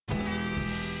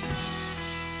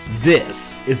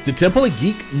This is the Temple of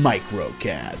Geek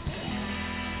Microcast.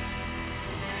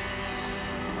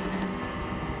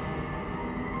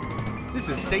 This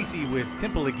is Stacy with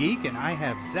Temple of Geek, and I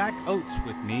have Zach Oats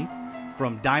with me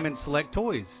from Diamond Select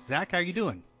Toys. Zach, how are you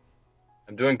doing?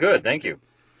 I'm doing good, thank you.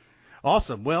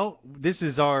 Awesome. Well, this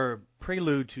is our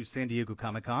prelude to San Diego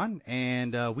Comic-Con,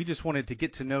 and we just wanted to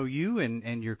get to know you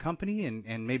and your company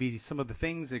and maybe some of the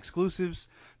things, exclusives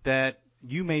that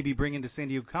you may be bringing to San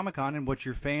Diego Comic-Con and what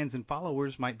your fans and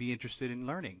followers might be interested in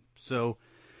learning. So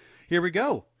here we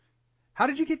go. How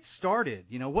did you get started?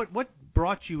 You know, what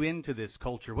brought you into this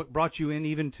culture? What brought you in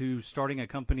even to starting a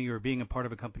company or being a part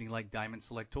of a company like Diamond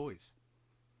Select Toys?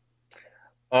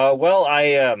 Well,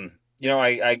 I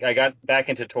got back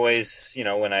into toys,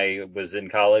 when I was in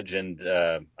college, and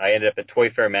I ended up at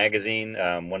Toy Fair magazine,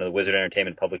 one of the Wizard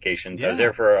Entertainment publications. Yeah. I was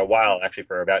there for a while, actually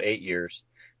for about 8 years.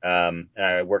 And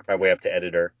I worked my way up to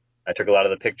editor. I took a lot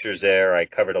of the pictures there. I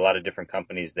covered a lot of different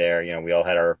companies there. We all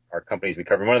had our companies we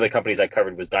covered. One of the companies I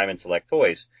covered was Diamond Select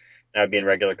Toys. And I'd be in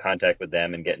regular contact with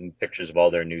them and getting pictures of all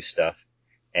their new stuff.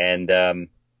 And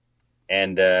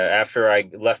after I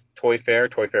left Toy Fair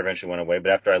eventually went away.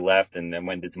 But after I left and then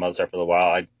went and did some other stuff for a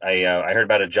while, I heard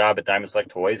about a job at Diamond Select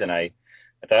Toys, and I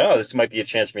thought, oh, this might be a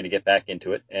chance for me to get back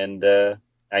into it. And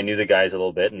I knew the guys a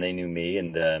little bit, and they knew me,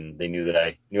 and they knew that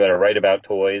I knew how to write about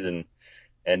toys, and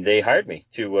they hired me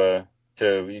to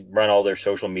run all their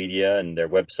social media and their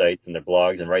websites and their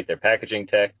blogs and write their packaging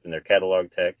text and their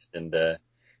catalog text. And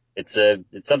it's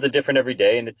something different every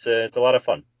day, and it's a lot of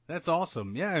fun. That's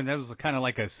awesome. Yeah, and that was kind of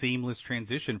like a seamless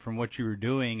transition from what you were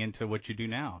doing into what you do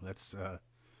now. That's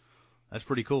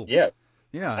pretty cool. Yeah.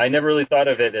 Yeah. I never really thought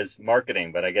of it as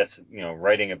marketing, but I guess,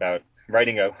 writing a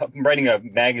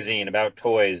magazine about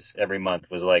toys every month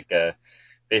was like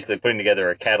basically putting together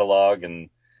a catalog, and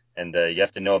you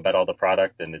have to know about all the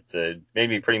product, and it's made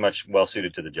me pretty much well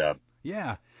suited to the job.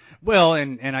 Yeah. Well,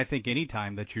 and I think any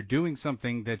time that you're doing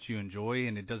something that you enjoy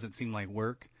and it doesn't seem like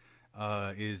work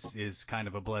is kind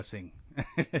of a blessing.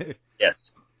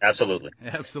 Yes, absolutely.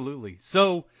 Absolutely.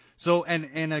 So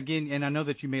and again, and I know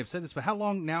that you may have said this, but how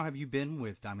long now have you been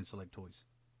with Diamond Select Toys?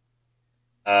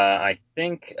 I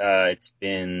think it's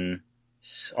been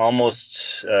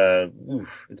almost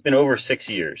it's been over 6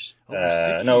 years.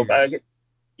 Over 6 No, years.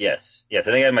 yes. I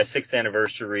think I had my 6th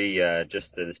anniversary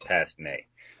just this past May.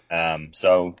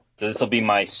 So this will be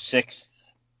my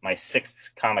sixth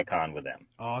Comic-Con with them.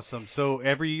 Awesome. So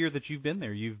every year that you've been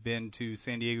there, you've been to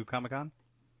San Diego Comic-Con?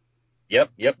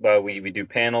 Yep. We do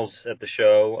panels at the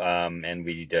show, and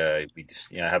we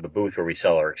just have a booth where we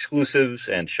sell our exclusives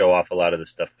and show off a lot of the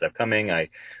stuff that's upcoming. I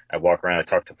walk around, I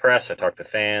talk to press, I talk to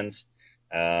fans,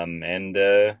 and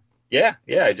I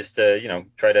just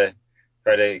try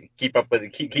to keep up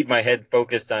with keep my head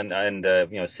focused on and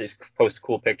post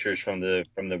cool pictures from the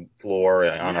floor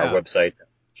on our Yeah. websites and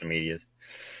social medias.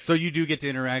 So you do get to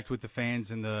interact with the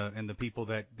fans and the people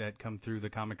that come through the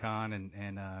Comic-Con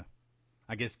and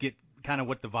I guess get kind of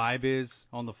what the vibe is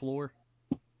on the floor.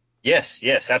 Yes,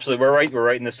 absolutely. We're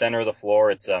right in the center of the floor.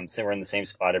 It's we're in the same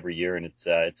spot every year, and it's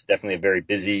definitely a very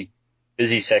busy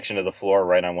section of the floor,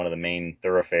 right on one of the main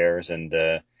thoroughfares, and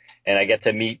I get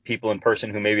to meet people in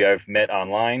person who maybe I've met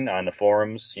online on the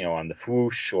forums, on the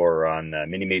Foosh or on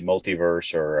Minimate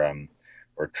Multiverse or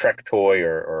Trek Toy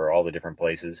or all the different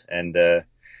places, and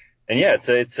yeah,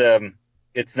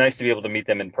 it's nice to be able to meet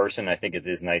them in person. I think it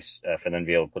is nice for them to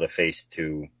be able to put a face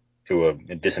to a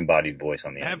disembodied voice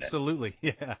on the internet. Absolutely,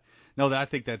 yeah. No, I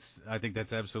think that's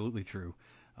absolutely true.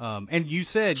 And you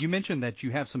mentioned that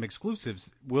you have some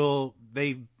exclusives. Will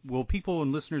people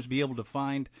and listeners be able to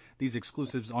find these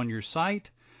exclusives on your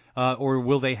site, or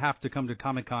will they have to come to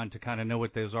Comic-Con to kind of know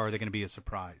what those are? Are they going to be a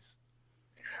surprise?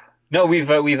 No, we've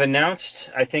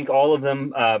announced, I think, all of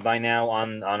them by now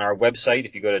on our website.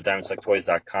 If you go to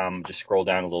diamondselecttoys.com, just scroll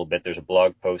down a little bit. There's a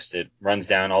blog post. It runs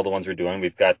down all the ones we're doing.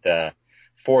 We've got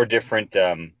 4 different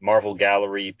Marvel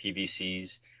Gallery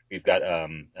PVCs. We've got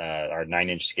our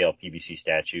 9-inch scale PVC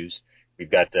statues. We've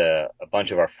got a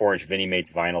bunch of our 4-inch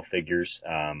Minimates vinyl figures.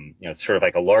 It's sort of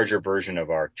like a larger version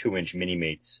of our 2-inch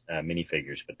Minimates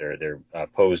minifigures, but they're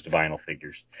posed vinyl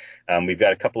figures. We've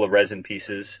got a couple of resin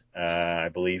pieces, I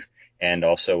believe, and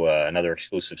also another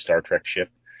exclusive Star Trek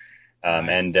ship.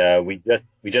 Nice. And we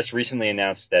just recently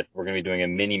announced that we're going to be doing a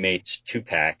Minimates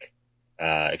 2-pack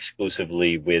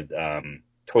exclusively with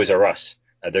Toys R Us.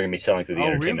 They're going to be selling through the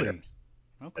entertainment really?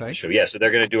 Okay. at the show. Yeah, so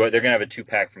they're going to they're going to have a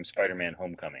 2-pack from Spider-Man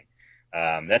Homecoming.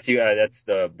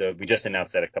 We just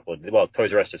announced that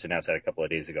Toys R Us just announced that a couple of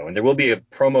days ago, and there will be a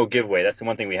promo giveaway. That's the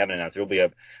one thing we haven't announced. There will be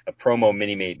a promo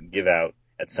Minimate give out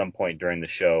at some point during the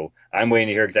show. I'm waiting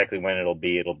to hear exactly when it'll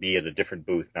be. It'll be at a different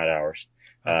booth, not ours.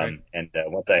 Okay. And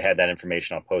once I had that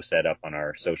information, I'll post that up on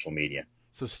our social media.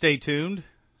 So stay tuned.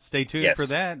 Stay tuned for Yes.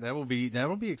 that. That will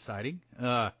be exciting.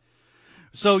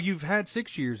 So you've had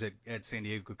 6 years at San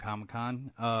Diego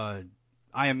Comic-Con.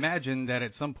 I imagine that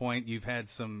at some point you've had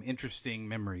some interesting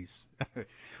memories.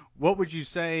 What would you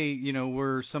say,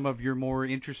 were some of your more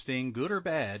interesting, good or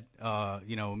bad,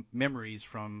 memories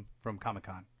from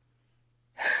Comic-Con?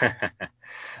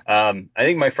 I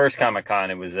think my first Comic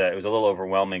Con, it was a little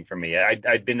overwhelming for me.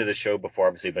 I'd been to the show before,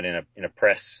 obviously, but in a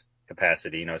press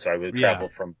capacity, so I would Yeah. travel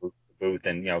from booth to booth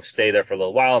and stay there for a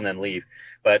little while and then leave.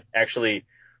 But actually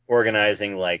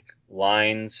organizing like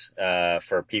lines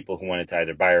for people who wanted to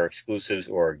either buy our exclusives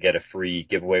or get a free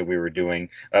giveaway we were doing.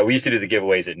 We used to do the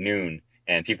giveaways at noon,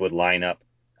 and people would line up,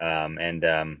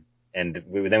 then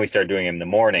we started doing them in the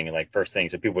morning, like first thing.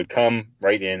 So people would come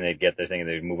right in, they'd get their thing, and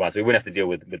they'd move on. So we wouldn't have to deal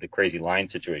with the crazy line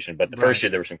situation. But the first Right.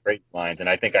 year there were some crazy lines, and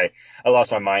I think I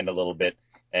lost my mind a little bit,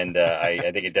 and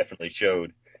I think it definitely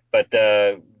showed. But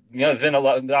there's been a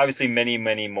lot, obviously many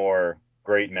more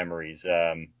great memories.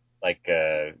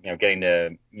 Getting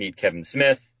to meet Kevin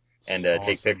Smith and take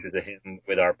Awesome. pictures of him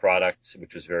with our products,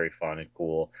 which was very fun and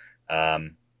cool.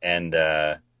 And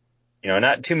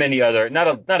not too many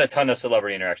not a ton of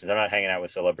celebrity interactions. I'm not hanging out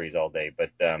with celebrities all day, but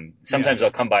Yeah. sometimes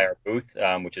they'll come by our booth,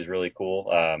 which is really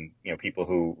cool. People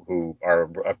who are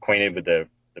acquainted with the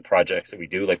projects that we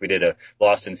do. Like we did a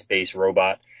Lost in Space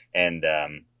robot, and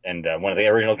one of the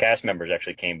original cast members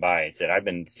actually came by and said, "I've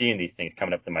been seeing these things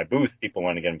coming up to my booth. People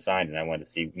want to get them signed, and I wanted to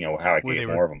see how I could Where they get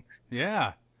were. more of them."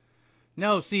 Yeah.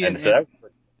 No, see, And and, so and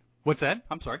what's that?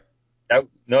 I'm sorry. that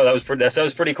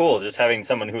was pretty cool. Just having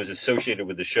someone who was associated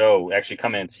with the show actually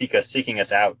come in and seeking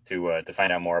us out to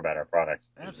find out more about our products,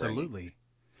 which was very neat. Absolutely.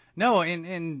 No,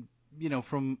 and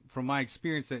from my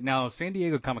experience, now San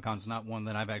Diego Comic Con is not one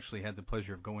that I've actually had the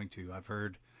pleasure of going to. I've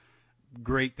heard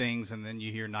great things, and then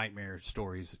you hear nightmare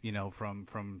stories,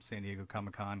 from San Diego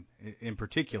Comic Con in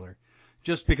particular,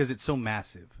 just because it's so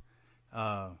massive.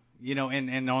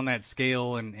 And on that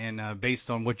scale, and based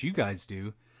on what you guys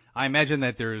do, I imagine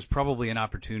that there's probably an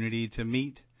opportunity to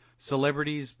meet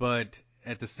celebrities, but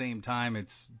at the same time,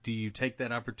 do you take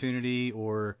that opportunity,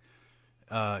 or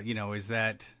is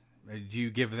that do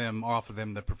you offer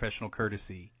them the professional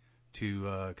courtesy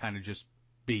to kind of just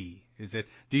be? Have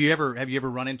you ever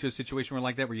run into a situation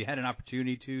like that where you had an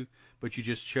opportunity to, but you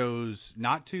just chose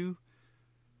not to?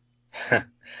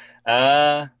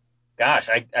 Uh, Gosh,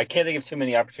 I can't think of too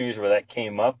many opportunities where that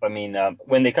came up. I mean,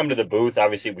 when they come to the booth,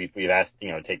 obviously we've asked,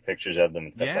 to take pictures of them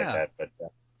and stuff like Yeah. that.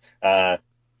 But,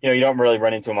 you don't really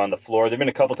run into them on the floor. There've been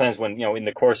a couple times when, in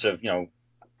the course of,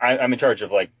 I'm in charge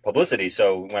of like publicity.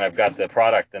 So when I've got the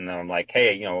product and then I'm like,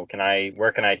 hey,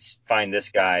 where can I find this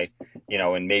guy?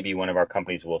 And maybe one of our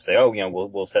companies will say, oh,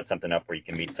 we'll set something up where you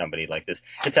can meet somebody like this.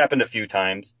 It's happened a few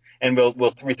times, and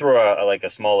we throw a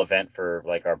small event for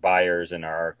like our buyers and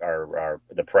our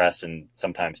the press, and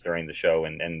sometimes during the show,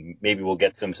 and maybe we'll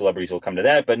get some celebrities who'll come to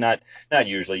that, but not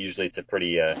usually. Usually it's a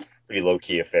pretty low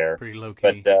key affair. Pretty low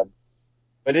But key.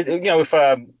 if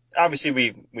obviously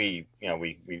we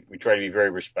try to be very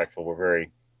respectful. We're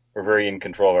very in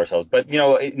control of ourselves. But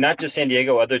not just San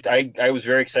Diego. I was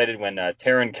very excited when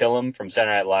Taron Killam from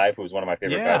Saturday Night Live, who was one of my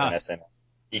favorite guys on Yeah. SNL,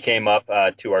 he came up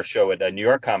to our show at New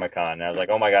York Comic Con, and I was like,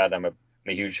 oh my God, I'm a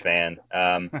huge fan.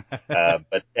 I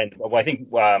think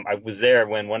I was there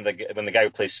when when the guy who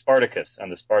plays Spartacus on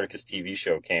the Spartacus TV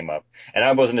show came up, and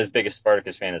I wasn't as big a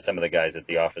Spartacus fan as some of the guys at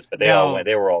the office, but Now,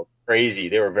 they were all crazy.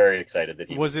 They were very excited that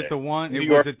he was was it there. the one? New Was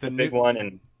York it was the a big new, one,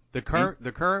 and the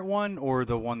current one, or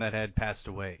the one that had passed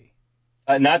away?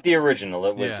 not the original.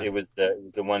 Yeah. It was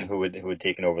the one who had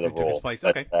taken over the Who took his role, place?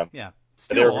 but Okay. Yeah. but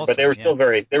Still they awesome. were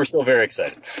Yeah. still very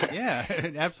excited. Yeah.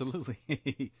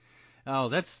 Absolutely. Oh,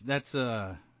 that's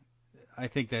I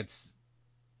think that's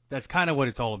kind of what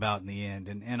it's all about in the end,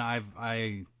 and I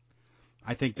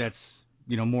think that's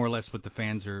more or less what the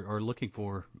fans are looking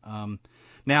for.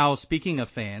 Now, speaking of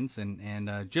fans,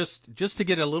 and just to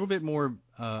get a little bit more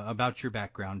about your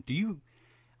background,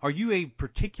 are you a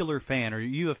particular fan? Are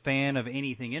you a fan of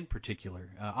anything in particular?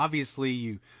 Obviously,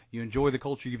 you enjoy the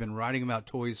culture. You've been writing about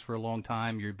toys for a long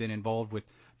time. You've been involved with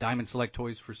Diamond Select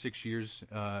Toys for 6 years,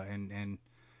 and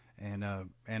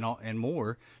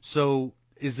more. So,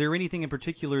 is there anything in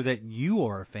particular that you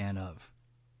are a fan of?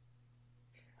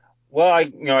 Well,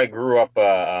 I grew up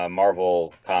a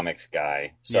Marvel Comics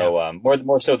guy, Yeah. so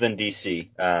more so than DC.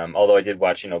 Although I did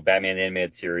watch, Batman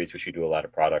animated series, which we do a lot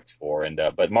of products for, and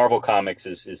but Marvel Comics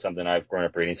is something I've grown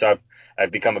up reading. So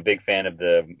I've become a big fan of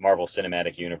the Marvel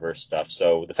Cinematic Universe stuff.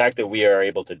 So the fact that we are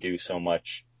able to do so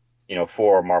much,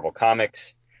 for Marvel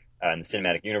Comics and the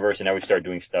cinematic universe. And now we started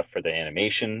doing stuff for the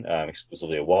animation,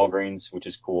 exclusively at Walgreens, which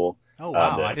is cool. Oh,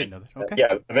 wow. I didn't know that. Okay.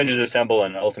 Yeah, Avengers Assemble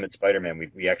and Ultimate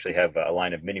Spider-Man. We actually have a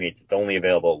line of mini-mates that's only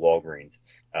available at Walgreens.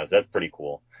 So that's pretty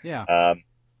cool. Yeah.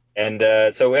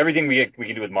 So everything we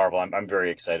can do with Marvel, I'm very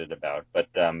excited about. But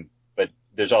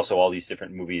there's also all these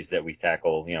different movies that we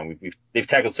tackle. They've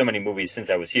tackled so many movies since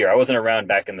I was here. I wasn't around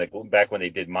back when they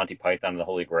did Monty Python and the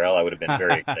Holy Grail. I would have been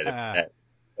very excited for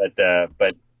that.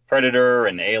 But Predator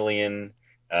and Alien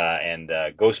and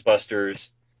Ghostbusters.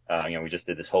 We just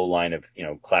did this whole line of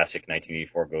classic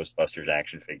 1984 Ghostbusters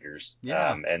action figures.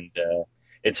 Yeah.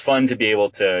 It's fun to be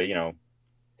able to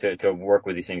to work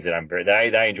with these things that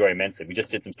I enjoy immensely. We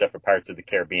just did some stuff for Pirates of the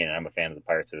Caribbean, and I'm a fan of the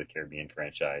Pirates of the Caribbean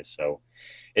franchise. So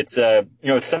it's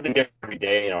it's something different every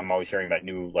day. I'm always hearing about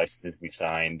new licenses we've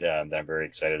signed that I'm very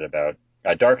excited about.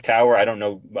 Dark Tower, I don't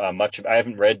know much. I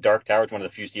haven't read Dark Tower. It's one of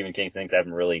the few Stephen King things I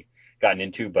haven't really gotten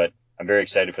into, but I'm very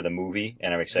excited for the movie,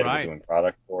 and I'm excited for doing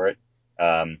product for it.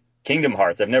 Kingdom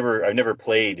Hearts, I've never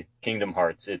played Kingdom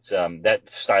Hearts. It's that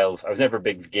style I was never a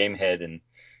big game head, and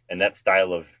that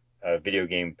style of video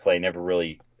game play never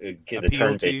really the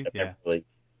turn-based stuff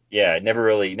never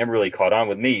really caught on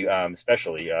with me,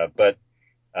 especially. But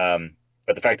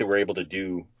the fact that we're going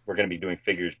to be doing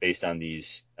figures based on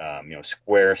these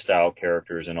Square style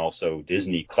characters and also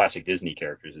classic Disney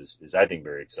characters is I think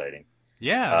very exciting.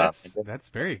 Yeah, that's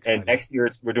very exciting. And next year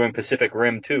we're doing Pacific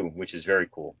Rim too, which is very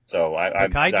cool. So I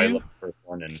love the first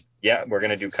one, and yeah, we're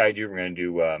gonna do kaiju. We're gonna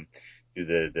do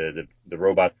the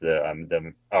robots.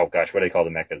 Oh gosh, what do they call the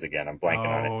mechas again? I'm blanking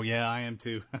on it. Oh yeah, I am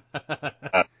too.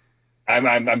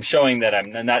 I'm showing that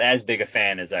I'm not as big a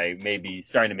fan as I may be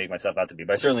starting to make myself out to be,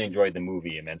 but I certainly enjoyed the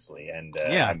movie immensely, and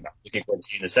I'm looking forward to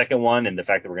seeing the second one, and the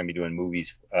fact that we're going to be doing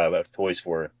movies toys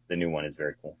for the new one is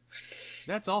very cool.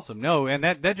 That's awesome. No, and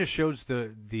that just shows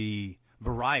the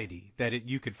variety that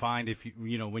you could find if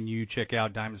when you check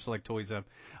out Diamond Select Toys.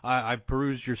 I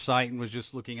perused your site and was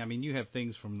just looking. I mean, you have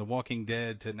things from The Walking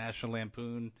Dead to National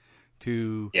Lampoon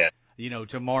to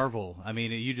to Marvel. I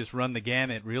mean, you just run the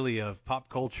gamut really of pop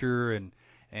culture and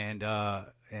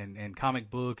comic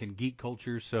book and geek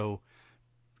culture. So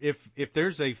if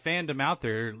there's a fandom out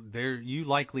there you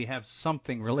likely have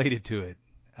something related to it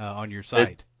on your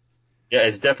site.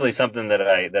 It's definitely something that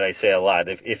I say a lot.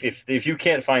 If you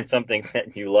can't find something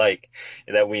that you like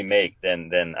that we make,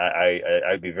 then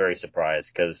I'd be very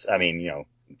surprised, because I mean,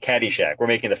 Caddyshack. We're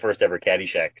making the first ever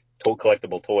Caddyshack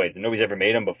collectible toys, and nobody's ever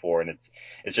made them before, and it's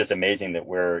just amazing that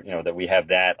that we have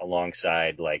that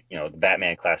alongside the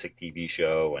Batman classic TV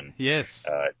show, and yes.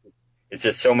 It's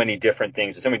just so many different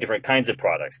things, so many different kinds of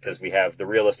products, because we have the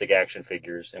realistic action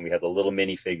figures, and we have the little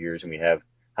mini figures, and we have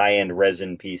high-end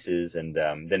resin pieces, and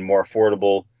then more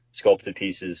affordable sculpted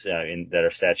pieces that are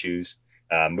statues.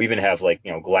 We even have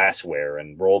glassware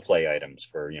and role play items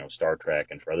for Star Trek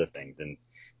and for other things, and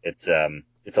it's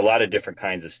a lot of different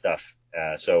kinds of stuff.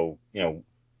 So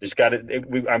there's got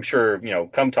to. I'm sure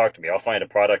come talk to me. I'll find a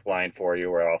product line for you,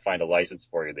 or I'll find a license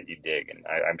for you that you dig, and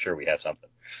I'm sure we have something.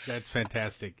 That's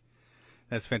fantastic.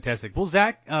 That's fantastic. Well,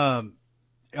 Zach,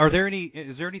 is there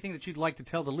anything that you'd like to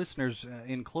tell the listeners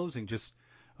in closing? Just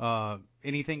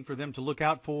anything for them to look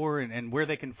out for, and where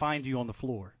they can find you on the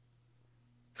floor?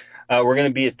 We're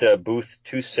going to be at booth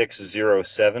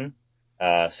 2607,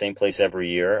 same place every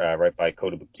year, right by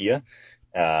Kotobukiya.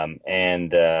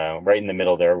 And right in the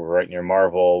middle there, we're right near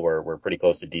Marvel. We're pretty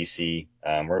close to DC.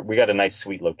 We got a nice,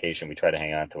 sweet location. We try to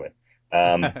hang on to it.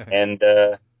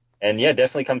 And yeah,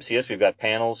 definitely come see us. We've got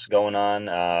panels going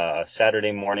on.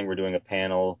 Saturday morning, we're doing a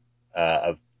panel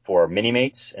for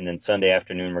Mini-Mates, and then Sunday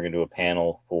afternoon, we're going to do a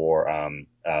panel for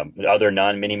other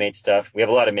non-Mini-Mate stuff. We have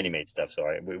a lot of Mini-Mate stuff,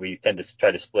 so we tend to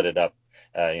try to split it up,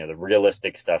 the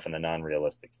realistic stuff and the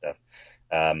non-realistic stuff.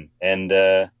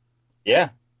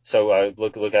 So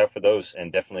look out for those,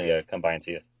 and definitely come by and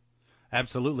see us.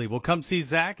 Absolutely. Well, come see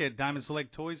Zach at Diamond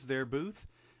Select Toys, their booth.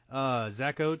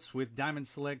 Zach Oats with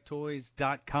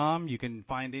DiamondSelectToys.com. You can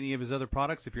find any of his other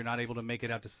products. If you're not able to make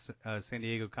it out to San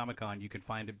Diego Comic-Con, you can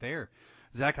find it there.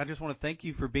 Zach, I just want to thank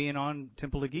you for being on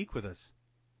Temple of Geek with us.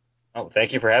 Oh,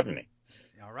 thank you for having me.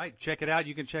 All right, check it out.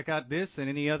 You can check out this and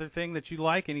any other thing that you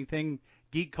like, anything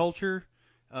geek culture,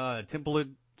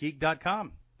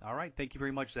 TempleofGeek.com. All right, thank you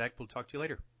very much, Zach. We'll talk to you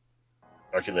later.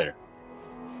 Talk to you later.